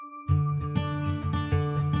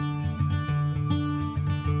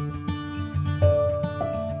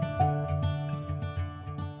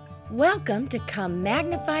Welcome to Come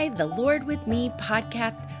Magnify the Lord with Me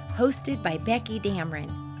podcast hosted by Becky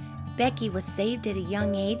Dameron. Becky was saved at a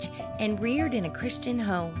young age and reared in a Christian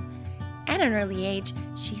home. At an early age,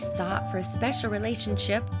 she sought for a special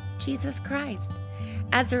relationship with Jesus Christ.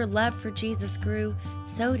 As her love for Jesus grew,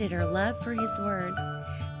 so did her love for His Word.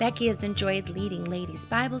 Becky has enjoyed leading ladies'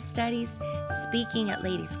 Bible studies, speaking at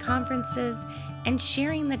ladies' conferences, and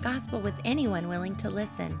sharing the gospel with anyone willing to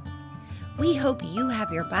listen. We hope you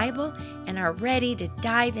have your Bible and are ready to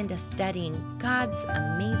dive into studying God's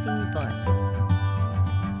amazing book.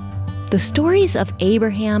 The stories of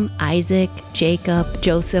Abraham, Isaac, Jacob,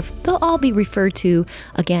 Joseph, they'll all be referred to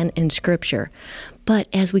again in Scripture. But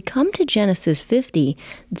as we come to Genesis 50,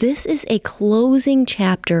 this is a closing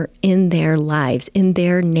chapter in their lives, in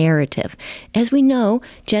their narrative. As we know,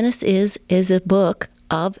 Genesis is a book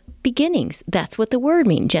of beginnings. That's what the word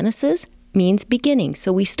means. Genesis means beginning.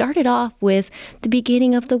 So we started off with the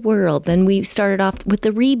beginning of the world. Then we started off with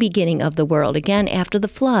the re-beginning of the world, again after the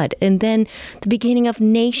flood. And then the beginning of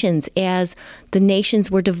nations as the nations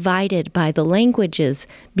were divided by the languages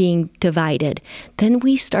being divided. Then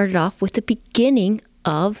we started off with the beginning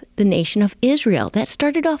of the nation of Israel. That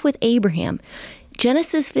started off with Abraham.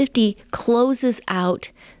 Genesis 50 closes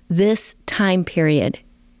out this time period.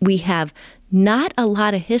 We have not a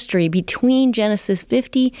lot of history between Genesis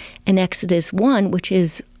 50 and Exodus 1, which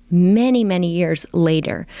is many, many years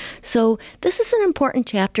later. So this is an important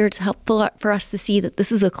chapter. It's helpful for us to see that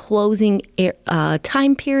this is a closing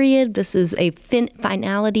time period. This is a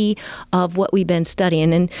finality of what we've been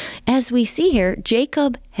studying. And as we see here,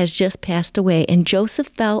 Jacob has just passed away, and Joseph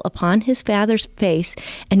fell upon his father's face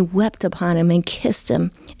and wept upon him and kissed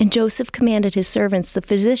him. And Joseph commanded his servants, the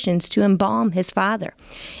physicians, to embalm his father.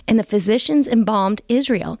 And the physicians embalmed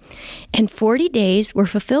Israel. And 40 days were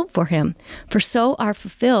fulfilled for him, for so are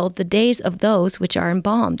fulfilled the days of those which are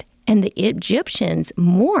embalmed. And the Egyptians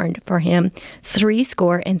mourned for him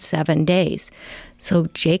 67 days. So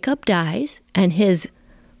Jacob dies, and his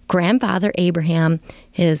grandfather Abraham,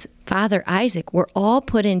 his father Isaac, were all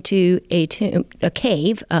put into a tomb.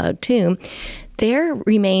 Their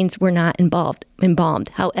remains were not embalmed.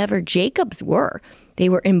 However, Jacob's were. They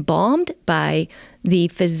were embalmed by the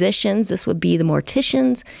physicians. This would be the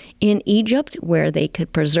morticians in Egypt, where they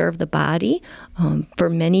could preserve the body for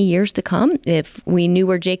many years to come. If we knew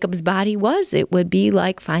where Jacob's body was, it would be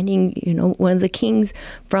like finding, one of the kings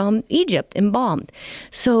from Egypt embalmed.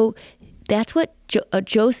 So that's what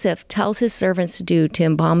Joseph tells his servants to do to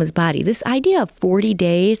embalm his body. This idea of 40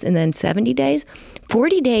 days and then 70 days,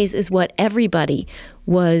 40 days is what everybody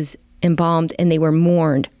was embalmed and they were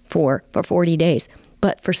mourned for 40 days.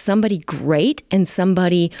 But for somebody great and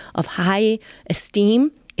somebody of high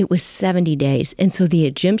esteem, it was 70 days. And so the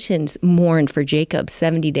Egyptians mourned for Jacob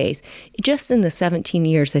 70 days. Just in the 17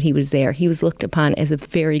 years that he was there, he was looked upon as a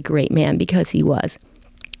very great man because he was.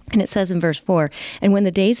 And it says in verse 4, "And when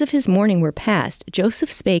the days of his mourning were past,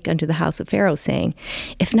 Joseph spake unto the house of Pharaoh, saying,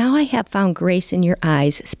 If now I have found grace in your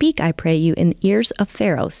eyes, speak, I pray you, in the ears of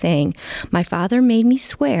Pharaoh, saying, My father made me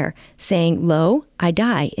swear, saying, Lo, I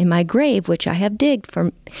die in my grave which I have digged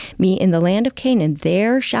for me in the land of Canaan.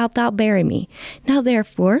 There shalt thou bury me. Now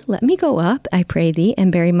therefore let me go up, I pray thee,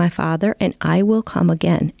 and bury my father, and I will come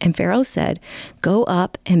again. And Pharaoh said, Go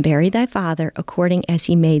up and bury thy father, according as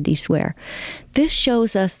he made thee swear." This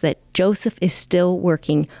shows us that Joseph is still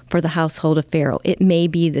working for the household of Pharaoh. It may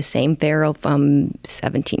be the same Pharaoh from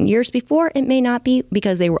 17 years before. It may not be,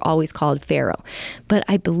 because they were always called Pharaoh. But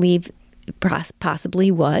I believe possibly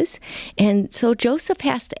was. And so Joseph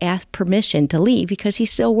has to ask permission to leave because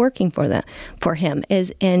he's still working for him.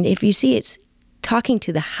 And if you see, it's talking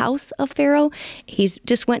to the house of Pharaoh. He's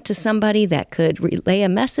just went to somebody that could relay a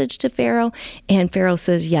message to Pharaoh, and Pharaoh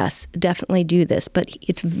says, yes, definitely do this. But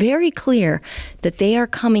it's very clear that they are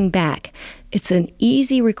coming back. It's an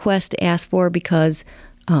easy request to ask for because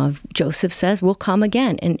Joseph says, we'll come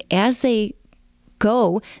again. And as they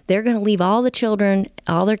go, they're going to leave all the children,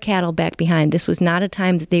 all their cattle back behind. This was not a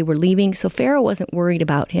time that they were leaving, so Pharaoh wasn't worried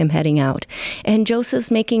about him heading out. And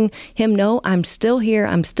Joseph's making him know, I'm still here,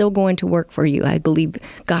 I'm still going to work for you. I believe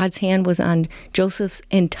God's hand was on Joseph's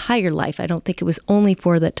entire life. I don't think it was only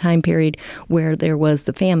for that time period where there was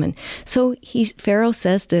the famine. So Pharaoh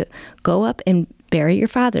says to go up and bury your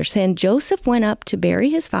father. And Joseph went up to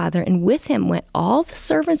bury his father, and with him went all the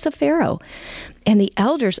servants of Pharaoh, and the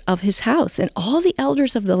elders of his house, and all the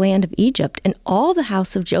elders of the land of Egypt, and all the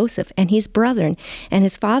house of Joseph, and his brethren, and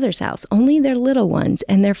his father's house. Only their little ones,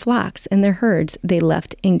 and their flocks, and their herds they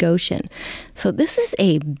left in Goshen. So this is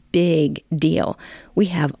a big deal. We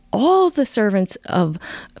have all the servants of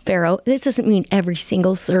Pharaoh. This doesn't mean every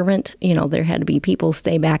single servant. There had to be people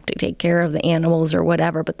stay back to take care of the animals or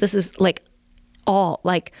whatever, but this is like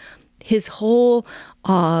his whole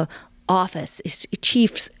office, is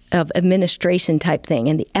chiefs of administration type thing,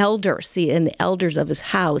 and the elders of his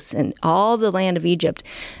house, and all the land of Egypt.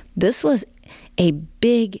 This was a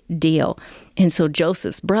big deal. And so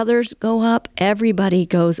Joseph's brothers go up, everybody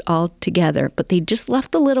goes all together, but they just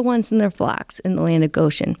left the little ones and their flocks in the land of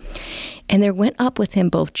Goshen. And there went up with him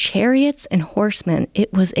both chariots and horsemen.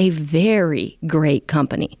 It was a very great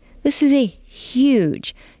company. This is a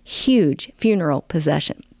huge, huge funeral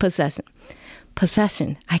procession.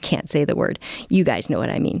 I can't say the word. You guys know what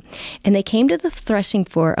I mean. And they came to the threshing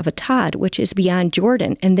floor of Atad, which is beyond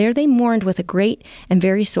Jordan. And there they mourned with a great and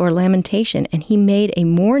very sore lamentation. And he made a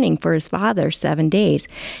mourning for his father 7 days.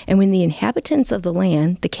 And when the inhabitants of the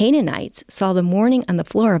land, the Canaanites, saw the mourning on the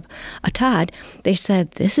floor of Atad, they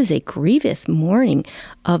said, "This is a grievous mourning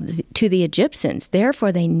to the Egyptians."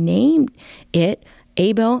 Therefore they named it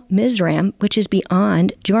Abel Mizraim, which is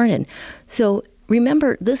beyond Jordan. So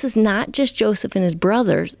remember, this is not just Joseph and his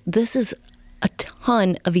brothers. This is a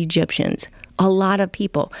ton of Egyptians, a lot of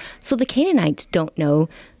people. So the Canaanites don't know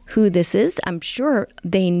who this is. I'm sure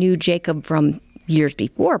they knew Jacob from years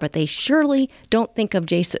before, but they surely don't think of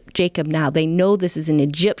Jacob now. They know this is an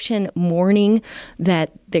Egyptian mourning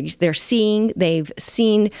that they're seeing. They've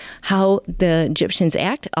seen how the Egyptians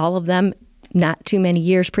act. All of them, not too many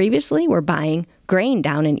years previously, were buying grain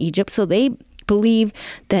down in Egypt. So they believe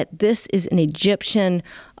that this is an Egyptian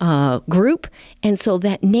group. And so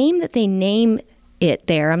that name that they name it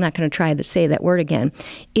there, I'm not going to try to say that word again,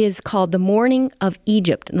 is called the mourning of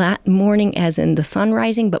Egypt. Not mourning as in the sun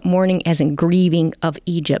rising, but mourning as in grieving of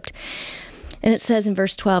Egypt. And it says in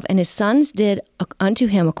verse 12, "And his sons did unto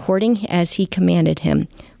him according as he commanded him.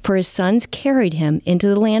 For his sons carried him into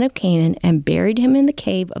the land of Canaan and buried him in the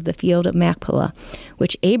cave of the field of Machpelah,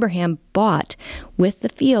 which Abraham bought with the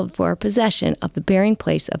field for a possession of the burying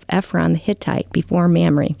place of Ephron the Hittite before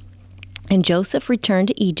Mamre. And Joseph returned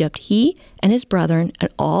to Egypt, he and his brethren, and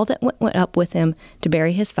all that went up with him to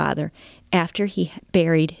bury his father, after he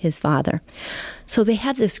buried his father." So they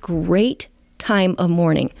have this great time of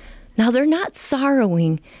mourning. Now, they're not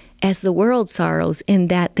sorrowing as the world sorrows in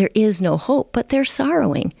that there is no hope, but they're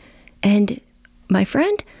sorrowing. And my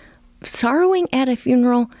friend, sorrowing at a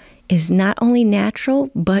funeral is not only natural,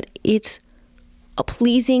 but it's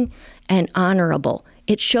pleasing and honorable.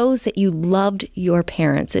 It shows that you loved your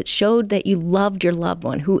parents. It showed that you loved your loved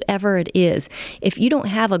one, whoever it is. If you don't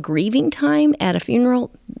have a grieving time at a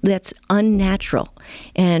funeral, that's unnatural.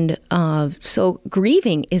 And so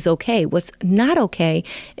grieving is okay. What's not okay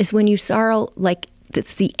is when you sorrow like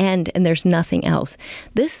it's the end and there's nothing else.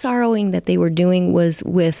 This sorrowing that they were doing was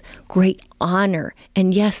with great honor.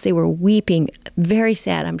 And yes, they were weeping, very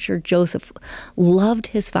sad. I'm sure Joseph loved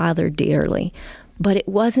his father dearly. But it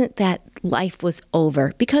wasn't that life was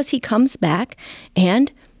over, because he comes back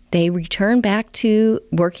and they return back to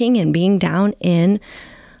working and being down in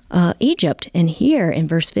Egypt. And here in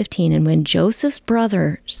verse 15, "And when Joseph's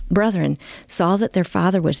brethren saw that their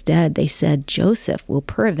father was dead, they said, Joseph will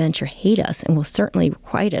peradventure hate us and will certainly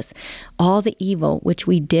requite us all the evil which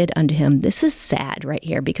we did unto him." This is sad right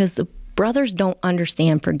here, because the brothers don't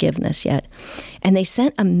understand forgiveness yet. "And they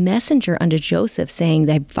sent a messenger unto Joseph, saying,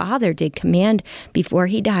 Thy father did command before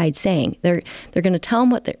he died, saying," they're going to tell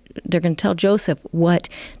him they're going to tell Joseph what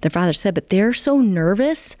their father said, but they're so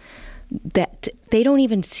nervous that they don't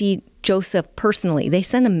even see Joseph personally. They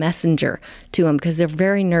send a messenger to him because they're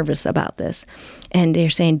very nervous about this. And they're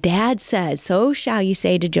saying, "Dad said, so shall you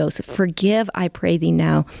say to Joseph, Forgive, I pray thee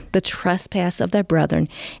now, the trespass of thy brethren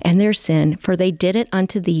and their sin, for they did it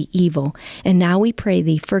unto thee evil. And now we pray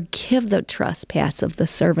thee, forgive the trespass of the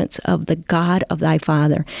servants of the God of thy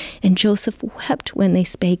father." And Joseph wept when they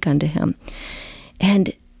spake unto him.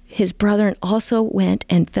 And his brethren also went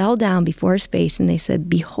and fell down before his face, and they said,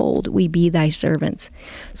 "Behold, we be thy servants."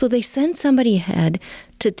 So they send somebody ahead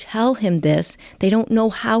to tell him this. They don't know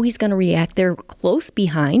how he's going to react. They're close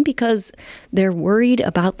behind because they're worried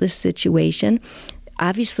about this situation.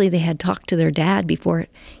 Obviously, they had talked to their dad before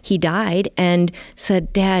he died and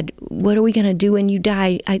said, "Dad, what are we going to do when you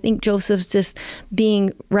die? I think Joseph's just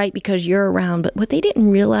being right because you're around." But what they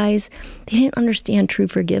didn't realize, they didn't understand true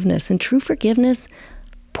forgiveness. And true forgiveness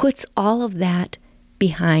puts all of that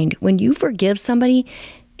behind. When you forgive somebody,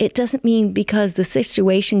 it doesn't mean because the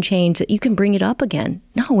situation changed that you can bring it up again.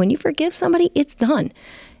 No, when you forgive somebody, it's done.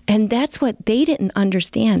 And that's what they didn't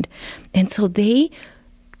understand. And so they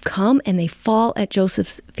come and they fall at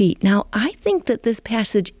Joseph's feet. Now, I think that this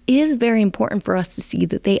passage is very important for us to see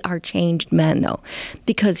that they are changed men, though,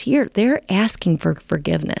 because here they're asking for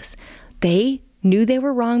forgiveness. They knew they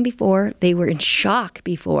were wrong before. They were in shock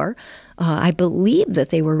before. I believe that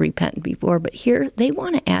they were repentant before, but here they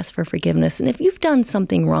want to ask for forgiveness. And if you've done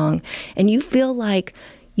something wrong and you feel like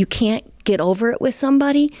you can't get over it with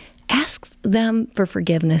somebody, ask them for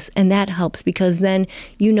forgiveness, and that helps because then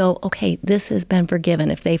you know, okay, this has been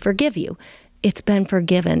forgiven. If they forgive you, it's been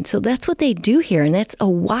forgiven. So that's what they do here, and that's a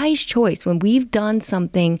wise choice. When we've done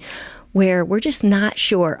something where we're just not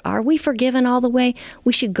sure, are we forgiven all the way?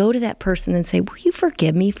 We should go to that person and say, will you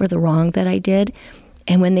forgive me for the wrong that I did?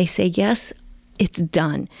 And when they say yes, it's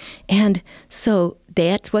done. And so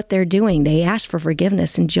that's what they're doing. They asked for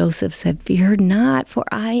forgiveness, and Joseph said, fear not, for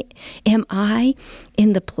I am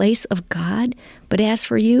in the place of God. But as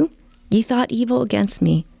for you, ye thought evil against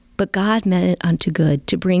me, but God meant it unto good,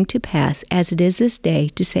 to bring to pass, as it is this day,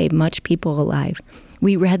 to save much people alive.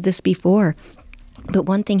 We read this before, but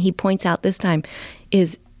one thing he points out this time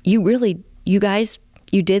is you guys,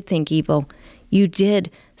 you did think evil. You did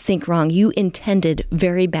think wrong. You intended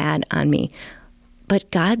very bad on me. But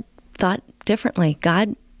God thought differently.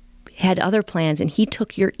 God had other plans, and he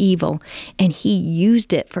took your evil and he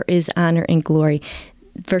used it for his honor and glory.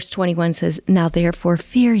 Verse 21 says, now therefore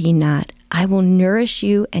fear ye not. I will nourish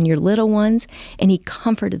you and your little ones. And he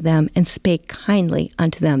comforted them and spake kindly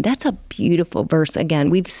unto them. That's a beautiful verse. Again,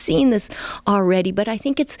 we've seen this already, but I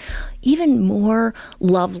think it's even more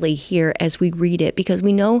lovely here as we read it, because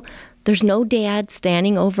we know there's no dad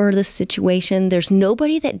standing over the situation. There's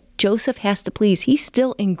nobody that Joseph has to please. He's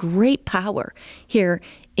still in great power here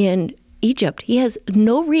in Egypt. He has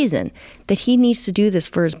no reason that he needs to do this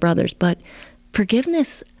for his brothers. But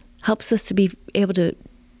forgiveness helps us to be able to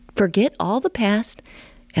forget all the past.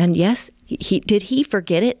 And yes, did he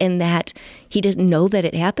forget it in that he didn't know that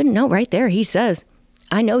it happened? No, right there he says,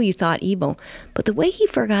 I know you thought evil. But the way he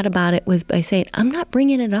forgot about it was by saying, I'm not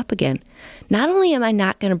bringing it up again. Not only am I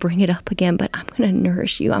not going to bring it up again, but I'm going to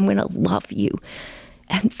nourish you. I'm going to love you.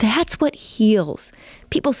 And that's what heals.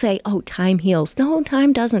 People say, oh, time heals. No,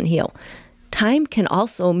 time doesn't heal. Time can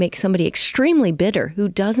also make somebody extremely bitter who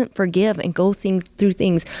doesn't forgive and go through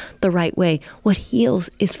things the right way. What heals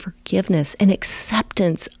is forgiveness and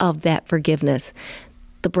acceptance of that forgiveness.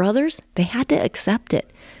 The brothers, they had to accept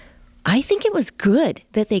it. I think it was good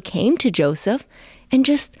that they came to Joseph and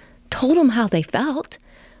just told him how they felt.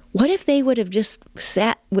 What if they would have just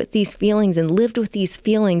sat with these feelings and lived with these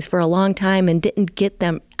feelings for a long time and didn't get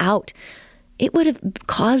them out? It would have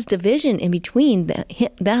caused division in between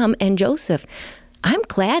them and Joseph. I'm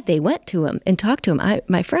glad they went to him and talked to him.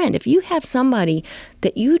 My friend, if you have somebody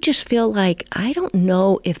that you just feel like, I don't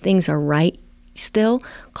know if things are right still,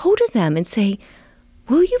 go to them and say,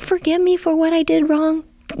 will you forgive me for what I did wrong?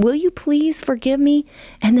 Will you please forgive me?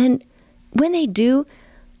 And then when they do,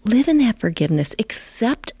 live in that forgiveness.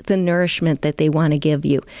 Accept the nourishment that they want to give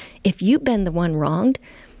you. If you've been the one wronged,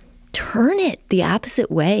 turn it the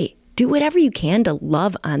opposite way. Do whatever you can to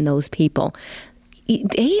love on those people.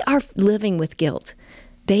 They are living with guilt.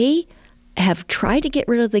 They have tried to get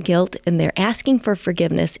rid of the guilt, and they're asking for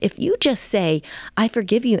forgiveness. If you just say, I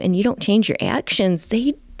forgive you, and you don't change your actions,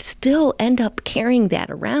 they still end up carrying that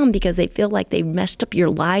around because they feel like they messed up your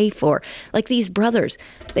life. Or like these brothers,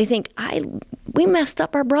 they think, we messed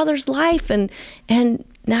up our brother's life, and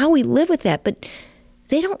now we live with that. But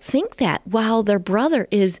they don't think that while their brother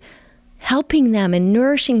is helping them and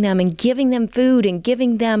nourishing them and giving them food and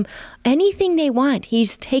giving them anything they want.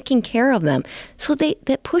 He's taking care of them. So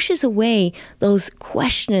that pushes away those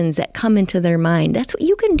questions that come into their mind. That's what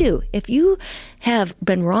you can do. If you have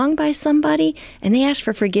been wronged by somebody and they ask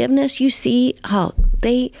for forgiveness, you see how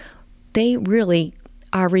they really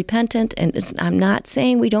are repentant. And I'm not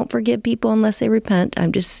saying we don't forgive people unless they repent.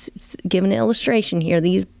 I'm just giving an illustration here.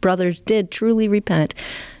 These brothers did truly repent.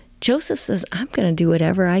 Joseph says, I'm going to do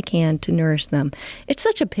whatever I can to nourish them. It's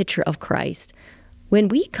such a picture of Christ. When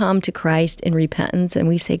we come to Christ in repentance and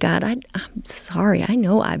we say, God, I'm sorry. I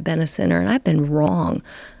know I've been a sinner and I've been wrong.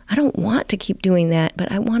 I don't want to keep doing that,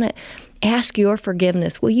 but I want to ask your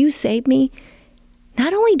forgiveness. Will you save me?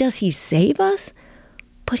 Not only does he save us,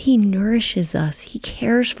 but he nourishes us. He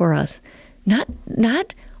cares for us. Not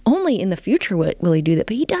only in the future will he do that,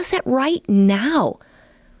 but he does that right now.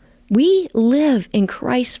 We live in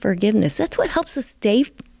Christ's forgiveness. That's what helps us stay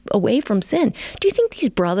away from sin. Do you think these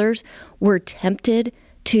brothers were tempted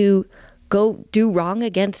to go do wrong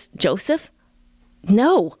against Joseph?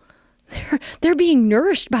 No. They're being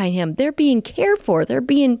nourished by him. They're being cared for.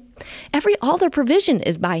 All their provision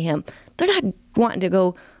is by him. They're not wanting to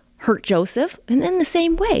go hurt Joseph. And in the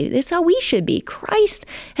same way, that's how we should be. Christ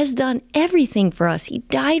has done everything for us. He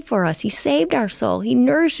died for us. He saved our soul. He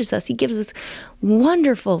nourishes us. He gives us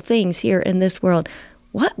wonderful things here in this world.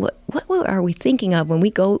 What are we thinking of when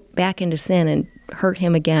we go back into sin and hurt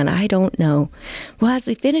him again? I don't know. Well, as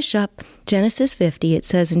we finish up Genesis 50, it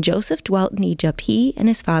says, "And Joseph dwelt in Egypt, he and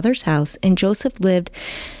his father's house, and Joseph lived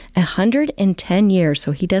 110 years,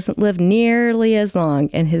 so he doesn't live nearly as long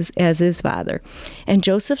as his father. And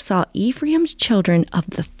Joseph saw Ephraim's children of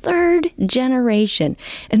the third generation,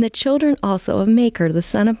 and the children also of Machir, the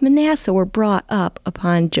son of Manasseh, were brought up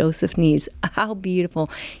upon Joseph's knees." How beautiful.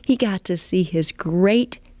 He got to see his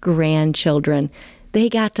great-grandchildren. They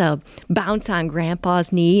got to bounce on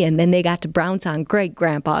Grandpa's knee, and then they got to bounce on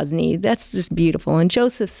great-grandpa's knee. That's just beautiful. And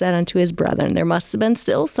Joseph said unto his brethren, there must have been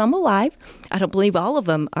still some alive. I don't believe all of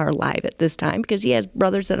them are alive at this time, because he has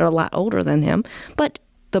brothers that are a lot older than him. But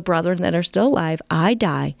the brethren that are still alive, I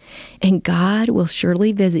die, and God will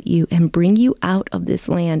surely visit you and bring you out of this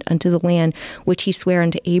land unto the land which he sware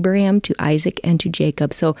unto Abraham, to Isaac, and to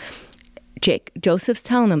Jacob. So Joseph's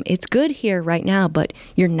telling him, it's good here right now, but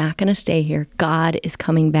you're not going to stay here. God is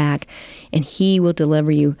coming back, and he will deliver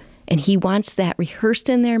you. And he wants that rehearsed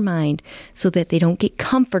in their mind so that they don't get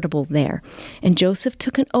comfortable there. And Joseph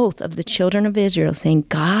took an oath of the children of Israel, saying,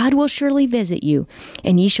 God will surely visit you,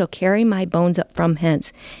 and ye shall carry my bones up from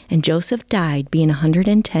hence. And Joseph died, being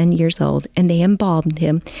 110 years old, and they embalmed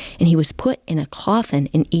him, and he was put in a coffin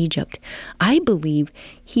in Egypt. I believe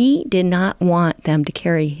he did not want them to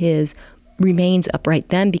carry his remains upright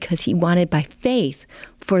then, because he wanted by faith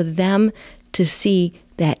for them to see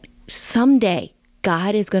that someday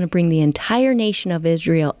God is going to bring the entire nation of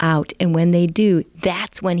Israel out. And when they do,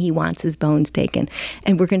 that's when he wants his bones taken.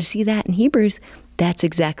 And we're going to see that in Hebrews. That's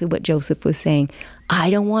exactly what Joseph was saying. I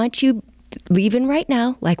don't want you leaving right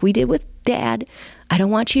now like we did with Dad. I don't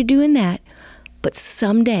want you doing that. But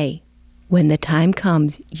someday, when the time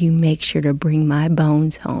comes, you make sure to bring my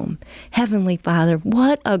bones home. Heavenly Father,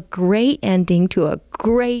 what a great ending to a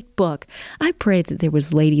great book. I pray that there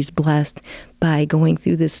was ladies blessed by going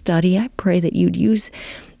through this study. I pray that you'd use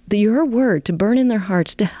your word to burn in their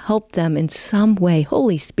hearts to help them in some way.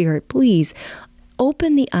 Holy Spirit, please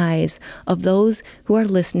open the eyes of those who are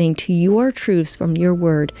listening to your truths from your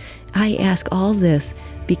word. I ask all this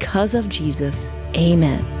because of Jesus.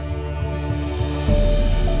 Amen.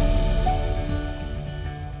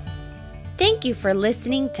 Thank you for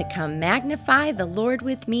listening to Come Magnify the Lord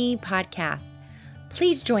with Me podcast.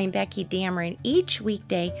 Please join Becky Dameron each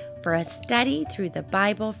weekday for a study through the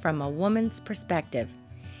Bible from a woman's perspective.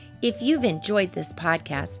 If you've enjoyed this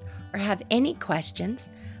podcast or have any questions,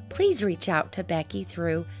 please reach out to Becky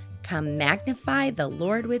through Come Magnify the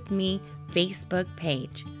Lord with Me Facebook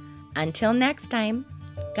page. Until next time,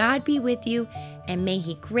 God be with you, and may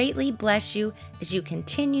he greatly bless you as you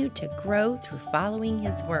continue to grow through following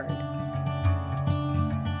his word.